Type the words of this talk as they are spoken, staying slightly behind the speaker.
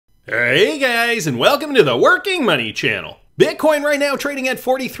Hey guys, and welcome to the Working Money Channel. Bitcoin right now trading at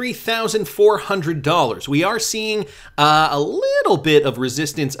 $43,400. We are seeing a little bit of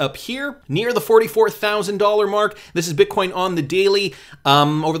resistance up here near the $44,000 mark. This is Bitcoin on the daily.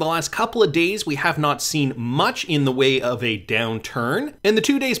 Over the last couple of days, we have not seen much in the way of a downturn. In the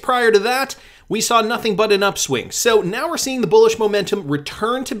 2 days prior to that, we saw nothing but an upswing. So now we're seeing the bullish momentum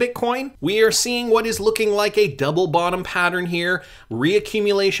return to Bitcoin. We are seeing what is looking like a double bottom pattern here,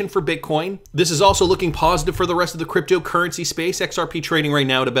 reaccumulation for Bitcoin. This is also looking positive for the rest of the cryptocurrency space. XRP trading right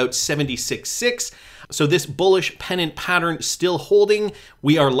now at about 76.6. So this bullish pennant pattern still holding.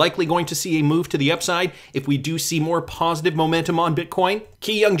 We are likely going to see a move to the upside if we do see more positive momentum on Bitcoin.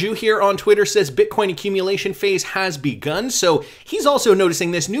 Ki Young Ju here on Twitter says Bitcoin accumulation phase has begun. So he's also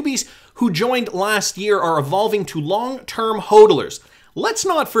noticing this. Newbies who joined last year are evolving to long-term hodlers. Let's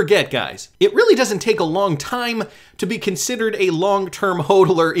not forget, guys, it really doesn't take a long time to be considered a long-term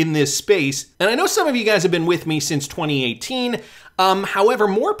hodler in this space. And I know some of you guys have been with me since 2018. However,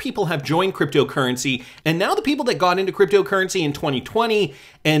 more people have joined cryptocurrency, and now the people that got into cryptocurrency in 2020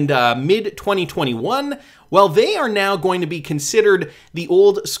 and mid-2021, well, they are now going to be considered the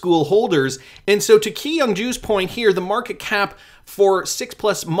old school holders. And so to Ki Young Ju's point here, the market cap for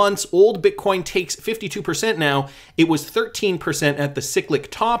 6+ months old Bitcoin takes 52% now. It was 13% at the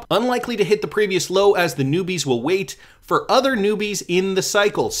cyclic top, unlikely to hit the previous low as the newbies will wait for other newbies in the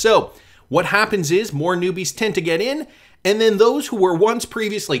cycle. So what happens is more newbies tend to get in, and then those who were once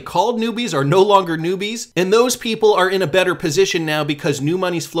previously called newbies are no longer newbies. And those people are in a better position now because new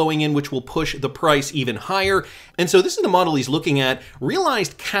money's flowing in, which will push the price even higher. And so this is the model he's looking at.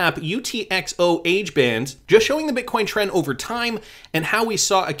 Realized cap UTXO age bands, just showing the Bitcoin trend over time and how we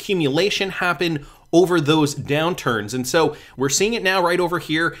saw accumulation happen over those downturns. And so we're seeing it now right over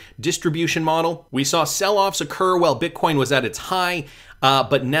here, distribution model. We saw sell-offs occur while Bitcoin was at its high.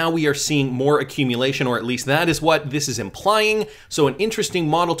 But now we are seeing more accumulation, or at least that is what this is implying. So an interesting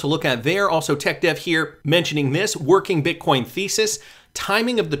model to look at there. Also TechDev here mentioning this, working Bitcoin thesis.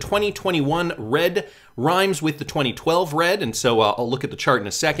 Timing of the 2021 red rhymes with the 2012 red. And so I'll look at the chart in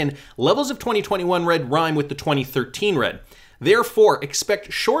a second. Levels of 2021 red rhyme with the 2013 red. Therefore,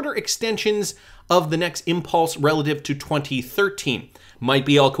 expect shorter extensions of the next impulse relative to 2013. Might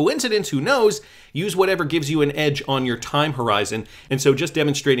be all coincidence, who knows? Use whatever gives you an edge on your time horizon. And so just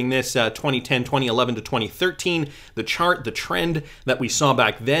demonstrating this 2010, 2011 to 2013, the chart, the trend that we saw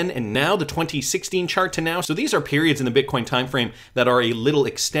back then, and now the 2016 chart to now. So these are periods in the Bitcoin time frame that are a little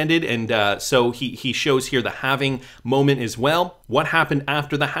extended. And so he shows here the halving moment as well. What happened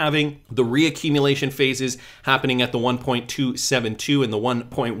after the halving? The reaccumulation phases happening at the 1.272 and the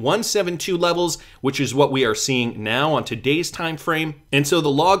 1.172 levels, which is what we are seeing now on today's time frame. And so the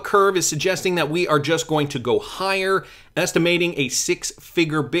log curve is suggesting that we are just going to go higher, estimating a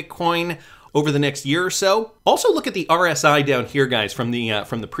 6-figure Bitcoin over the next year or so. Also look at the RSI down here, guys, from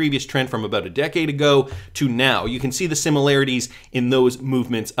the previous trend from about a decade ago to now. You can see the similarities in those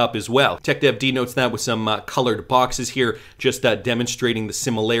movements up as well. TechDev denotes that with some colored boxes here, just demonstrating the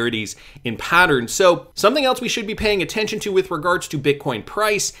similarities in patterns. So something else we should be paying attention to with regards to Bitcoin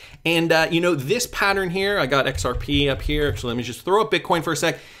price. And you know, this pattern here, I got XRP up here. So let me just throw up Bitcoin for a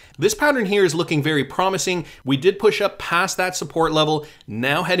sec. This pattern here is looking very promising. We did push up past that support level,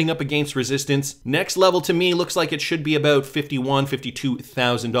 now heading up against resistance. Next level to me looks like it should be about $51,000,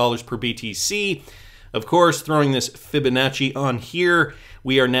 $52,000 per BTC. Of course, throwing this Fibonacci on here,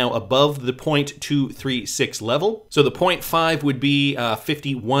 we are now above the 0.236 level. So the 0.5 would be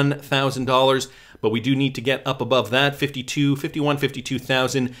 $51,000. But we do need to get up above that,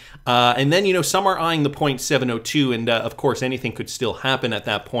 52,000. And then, you know, some are eyeing the 0.702, and of course, anything could still happen at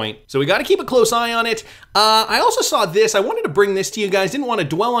that point. So we got to keep a close eye on it. I also saw this. I wanted to bring this to you guys. Didn't want to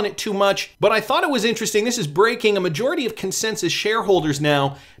dwell on it too much, but I thought it was interesting. This is breaking. A majority of consensus shareholders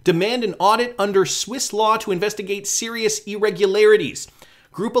now demand an audit under Swiss law to investigate serious irregularities.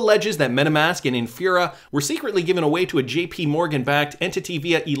 Group alleges that MetaMask and Infura were secretly given away to a JP Morgan-backed entity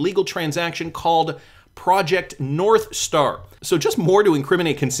via illegal transaction called Project North Star. So just more to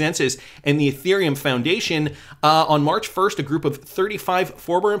incriminate Consensus and the Ethereum Foundation. On March 1st, a group of 35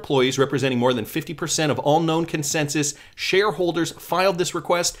 former employees representing more than 50% of all known Consensus shareholders filed this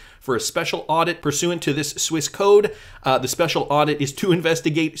request for a special audit pursuant to this Swiss code. The special audit is to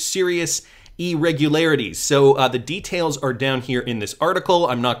investigate serious irregularities. So the details are down here in this article.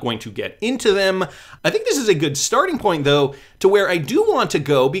 I'm not going to get into them. I think this is a good starting point, though, to where I do want to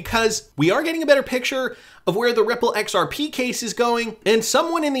go, because we are getting a better picture of where the Ripple XRP case is going. And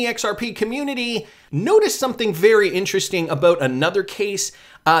someone in the XRP community noticed something very interesting about another case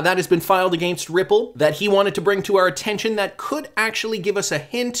that has been filed against Ripple that he wanted to bring to our attention that could actually give us a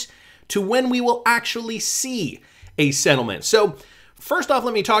hint to when we will actually see a settlement. So first off,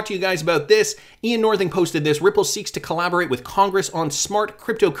 let me talk to you guys about this. Ian Northing posted this. Ripple seeks to collaborate with Congress on smart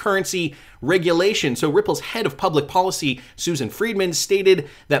cryptocurrency regulation. So Ripple's head of public policy, Susan Friedman, stated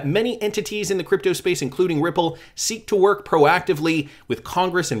that many entities in the crypto space, including Ripple, seek to work proactively with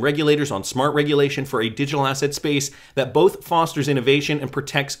Congress and regulators on smart regulation for a digital asset space that both fosters innovation and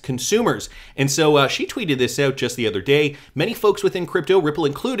protects consumers. And so she tweeted this out just the other day. Many folks within crypto, Ripple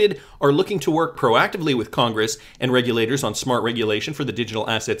included, are looking to work proactively with Congress and regulators on smart regulation for the digital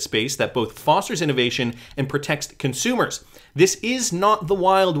asset space that both fosters innovation and protects consumers. This is not the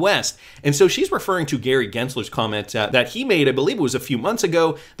Wild West. And so she's referring to Gary Gensler's comment that he made, I believe it was a few months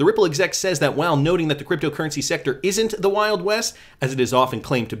ago. The Ripple exec says that while noting that the cryptocurrency sector isn't the Wild West, as it is often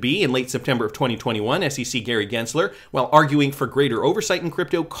claimed to be, in late September of 2021, SEC Gary Gensler, while arguing for greater oversight in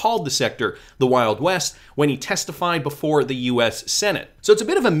crypto, called the sector the Wild West when he testified before the US Senate. So it's a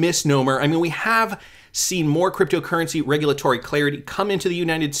bit of a misnomer. I mean, we have seen more cryptocurrency regulatory clarity come into the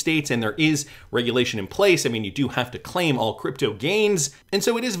United States, and there is regulation in place. I mean, you do have to claim all crypto gains. And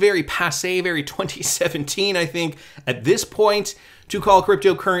so it is very passé, very 2017, I think, at this point, to call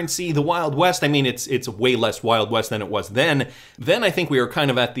cryptocurrency the Wild West. I mean, it's way less Wild West than it was then. Then I think we were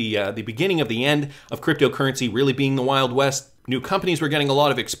kind of at the beginning of the end of cryptocurrency really being the Wild West. New companies were getting a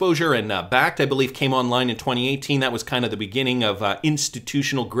lot of exposure, and Bakkt, I believe, came online in 2018. That was kind of the beginning of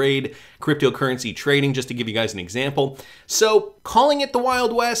institutional grade cryptocurrency trading, just to give you guys an example. So calling it the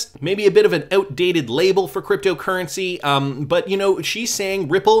Wild West, maybe a bit of an outdated label for cryptocurrency, but you know, she's saying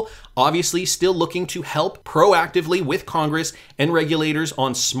Ripple obviously still looking to help proactively with Congress and regulators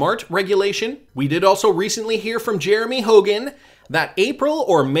on smart regulation. We did also recently hear from Jeremy Hogan that April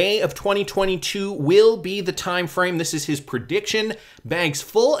or May of 2022 will be the time frame. This is his prediction. Bank's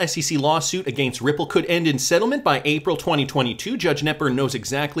full SEC lawsuit against Ripple could end in settlement by April 2022. Judge Netburn knows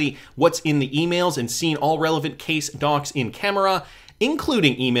exactly what's in the emails and seen all relevant case docs in camera,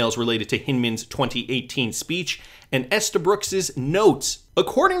 including emails related to Hinman's 2018 speech and Estabrooks' notes.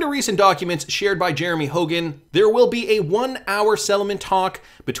 According to recent documents shared by Jeremy Hogan, there will be a 1-hour settlement talk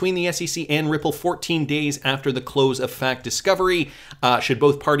between the SEC and Ripple 14 days after the close of fact discovery. Should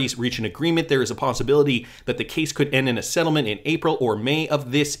both parties reach an agreement, there is a possibility that the case could end in a settlement in April or May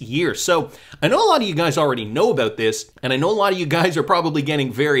of this year. So I know a lot of you guys already know about this, and I know a lot of you guys are probably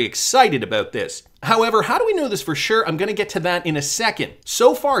getting very excited about this. However, how do we know this for sure? I'm going to get to that in a second.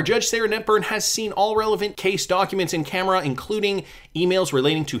 So far, Judge Sarah Netburn has seen all relevant case documents in camera, including emails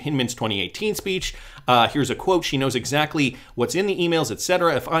relating to Hinman's 2018 speech. Here's a quote. She knows exactly what's in the emails,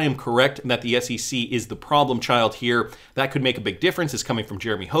 etc. If I am correct that the SEC is the problem child here, that could make a big difference. It's coming from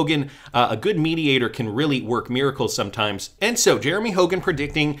Jeremy Hogan. A good mediator can really work miracles sometimes. And so Jeremy Hogan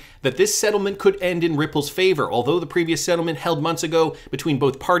predicting that this settlement could end in Ripple's favor. Although the previous settlement held months ago between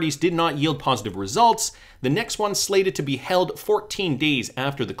both parties did not yield positive results, the next one, slated to be held 14 days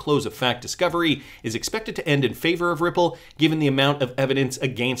after the close of fact discovery, is expected to end in favor of Ripple, given the amount of evidence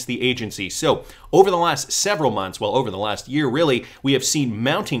against the agency. So over the last several months, well, over the last year really, we have seen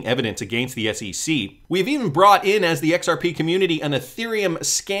mounting evidence against the SEC. We've even brought in, as the XRP community, an Ethereum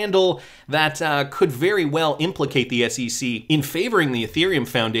scandal that could very well implicate the SEC in favoring the Ethereum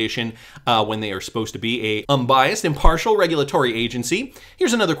Foundation when they are supposed to be a unbiased, impartial regulatory agency.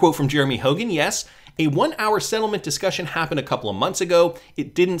 Here's another quote from Jeremy Hogan. Yes, a 1-hour settlement discussion happened a couple of months ago.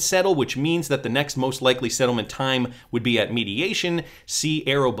 It didn't settle, which means that the next most likely settlement time would be at mediation. See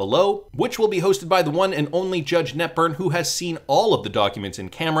arrow below, which will be hosted by the one and only Judge Netburn, who has seen all of the documents in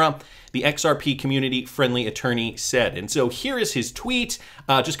camera, the XRP community friendly attorney said. And so here is his tweet.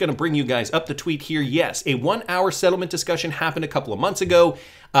 Just going to bring you guys up the tweet here. Yes, a 1-hour settlement discussion happened a couple of months ago.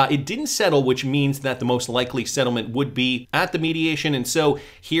 It didn't settle, which means that the most likely settlement would be at the mediation. And so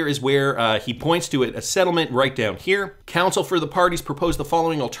here is where he points to it, a settlement right down here. Counsel for the parties proposed the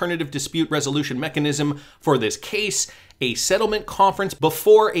following alternative dispute resolution mechanism for this case: a settlement conference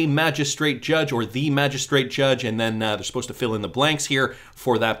before a magistrate judge or the magistrate judge, and then they're supposed to fill in the blanks here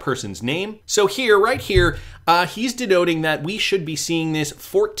for that person's name. So here, right here, he's denoting that we should be seeing this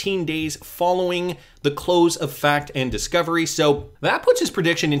 14 days following the close of fact and discovery. So that puts his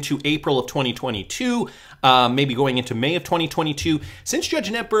prediction into April of 2022, maybe going into May of 2022. Since Judge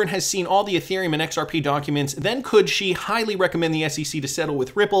Netburn has seen all the Ethereum and XRP documents, then could she highly recommend the SEC to settle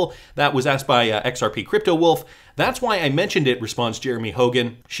with Ripple? That was asked by XRP Crypto Wolf. That's why I mentioned it, responds Jeremy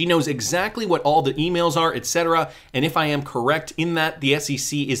Hogan. She knows exactly what all the emails are, etc. And if I am correct in that the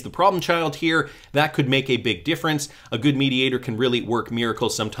SEC is the problem child here, that could make a big difference. A good mediator can really work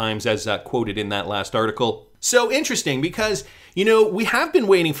miracles sometimes, as quoted in that last article. So interesting, because, you know, we have been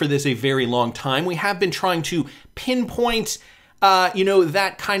waiting for this a very long time. We have been trying to pinpoint, you know,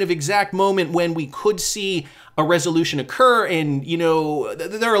 that kind of exact moment when we could see a resolution occur. And, you know,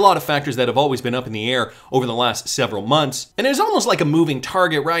 there are a lot of factors that have always been up in the air over the last several months. And it was almost like a moving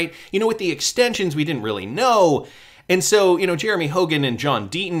target, right? You know, with the extensions, we didn't really know. And so, you know, Jeremy Hogan and John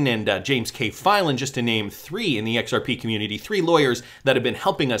Deaton and James K. Filan, just to name three in the XRP community, three lawyers that have been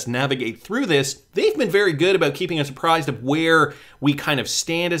helping us navigate through this, they've been very good about keeping us apprised of where we kind of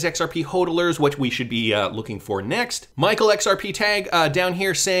stand as XRP hodlers, what we should be looking for next. Michael XRP Tag down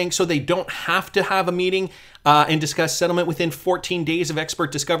here saying, so they don't have to have a meeting and discuss settlement within 14 days of expert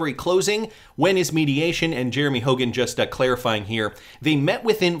discovery closing. When is mediation? And Jeremy Hogan just clarifying here, they met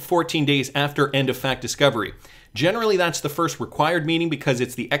within 14 days after end of fact discovery. Generally, that's the first required meeting because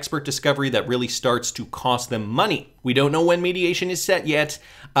it's the expert discovery that really starts to cost them money. We don't know when mediation is set yet.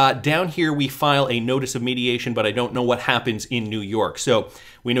 Down here, we file a notice of mediation, but I don't know what happens in New York. So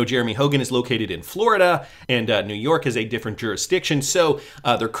we know Jeremy Hogan is located in Florida, and New York is a different jurisdiction. So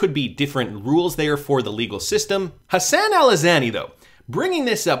there could be different rules there for the legal system. Hassan Al-Azani, though, bringing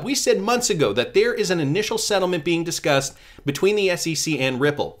this up, we said months ago that there is an initial settlement being discussed between the SEC and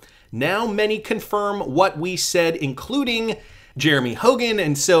Ripple. Now many confirm what we said, including Jeremy Hogan,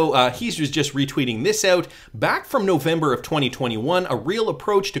 and so he's just retweeting this out. Back from November of 2021, a real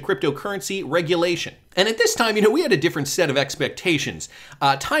approach to cryptocurrency regulation. And at this time, you know, we had a different set of expectations.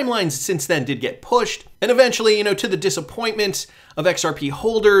 Timelines since then did get pushed, and eventually, you know, to the disappointment of XRP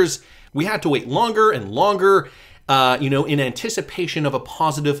holders, we had to wait longer and longer, you know, in anticipation of a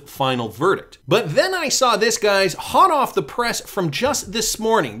positive final verdict. But then I saw this, guys, hot off the press from just this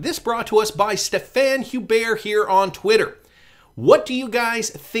morning. This brought to us by Stefan Hubert here on Twitter. What do you guys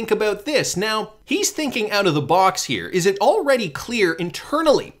think about this? Now, he's thinking out of the box here. Is it already clear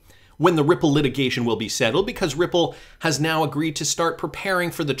internally when the Ripple litigation will be settled? Because Ripple has now agreed to start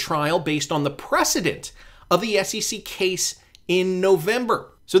preparing for the trial based on the precedent of the SEC case in November.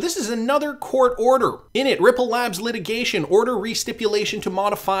 So this is another court order. In it, Ripple Labs litigation, order restipulation to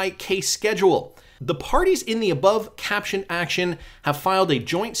modify case schedule. The parties in the above captioned action have filed a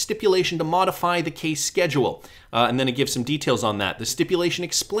joint stipulation to modify the case schedule. And then it gives some details on that. The stipulation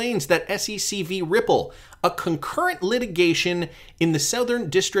explains that SEC v. Ripple, a concurrent litigation in the Southern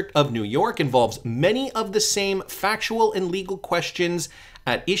District of New York, involves many of the same factual and legal questions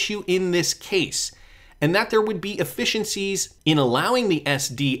at issue in this case, and that there would be efficiencies in allowing the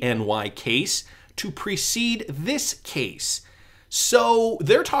SDNY case to precede this case. So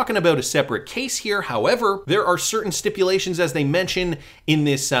they're talking about a separate case here. However, there are certain stipulations, as they mention in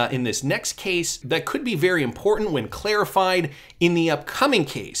this next case, that could be very important when clarified in the upcoming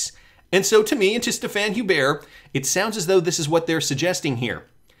case. And so to me and to Stefan Hubert, it sounds as though this is what they're suggesting here.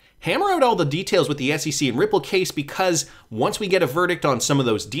 Hammer out all the details with the SEC and Ripple case, because once we get a verdict on some of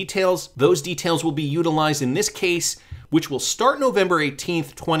those details will be utilized in this case, which will start November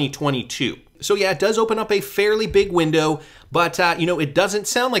 18th, 2022. So yeah, it does open up a fairly big window, but you know, it doesn't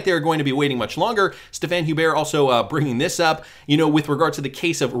sound like they're going to be waiting much longer. Stefan Hubert also bringing this up, you know, with regard to the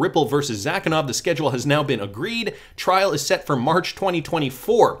case of Ripple versus Zakhanov, the schedule has now been agreed. Trial is set for March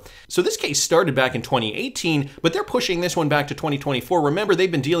 2024. So this case started back in 2018, but they're pushing this one back to 2024. Remember,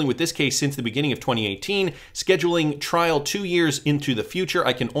 they've been dealing with this case since the beginning of 2018, scheduling trial 2 years into the future.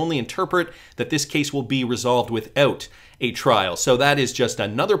 I can only interpret that this case will be resolved without a trial. So that is just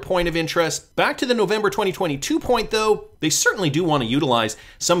another point of interest. Back to the November 2022 point, though, they certainly do want to utilize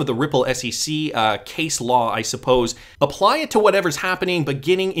some of the Ripple SEC case law, I suppose, apply it to whatever's happening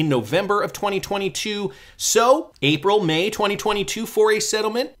beginning in November of 2022. So April, May 2022 for a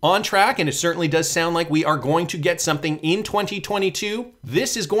settlement on track, and it certainly does sound like we are going to get something in 2022.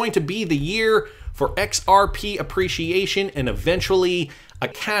 This is going to be the year for XRP appreciation and eventually a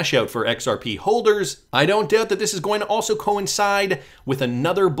cash out for XRP holders. I don't doubt that this is going to also coincide with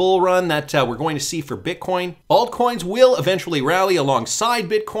another bull run that we're going to see for Bitcoin. Altcoins will eventually rally alongside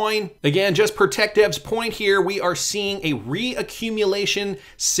Bitcoin. Again, just per TechDev's point here, we are seeing a reaccumulation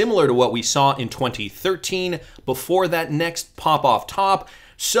similar to what we saw in 2013 before that next pop off top.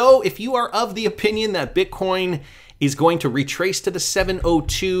 So if you are of the opinion that Bitcoin is going to retrace to the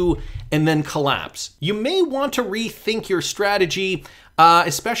 702 and then collapse, you may want to rethink your strategy,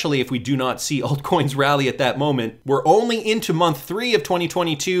 especially if we do not see altcoins rally at that moment. We're only into month 3 of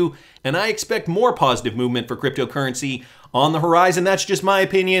 2022, and I expect more positive movement for cryptocurrency on the horizon. That's just my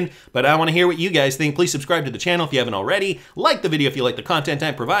opinion, but I want to hear what you guys think. Please subscribe to the channel if you haven't already. Like the video if you like the content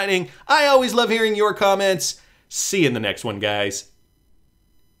I'm providing. I always love hearing your comments. See you in the next one, guys.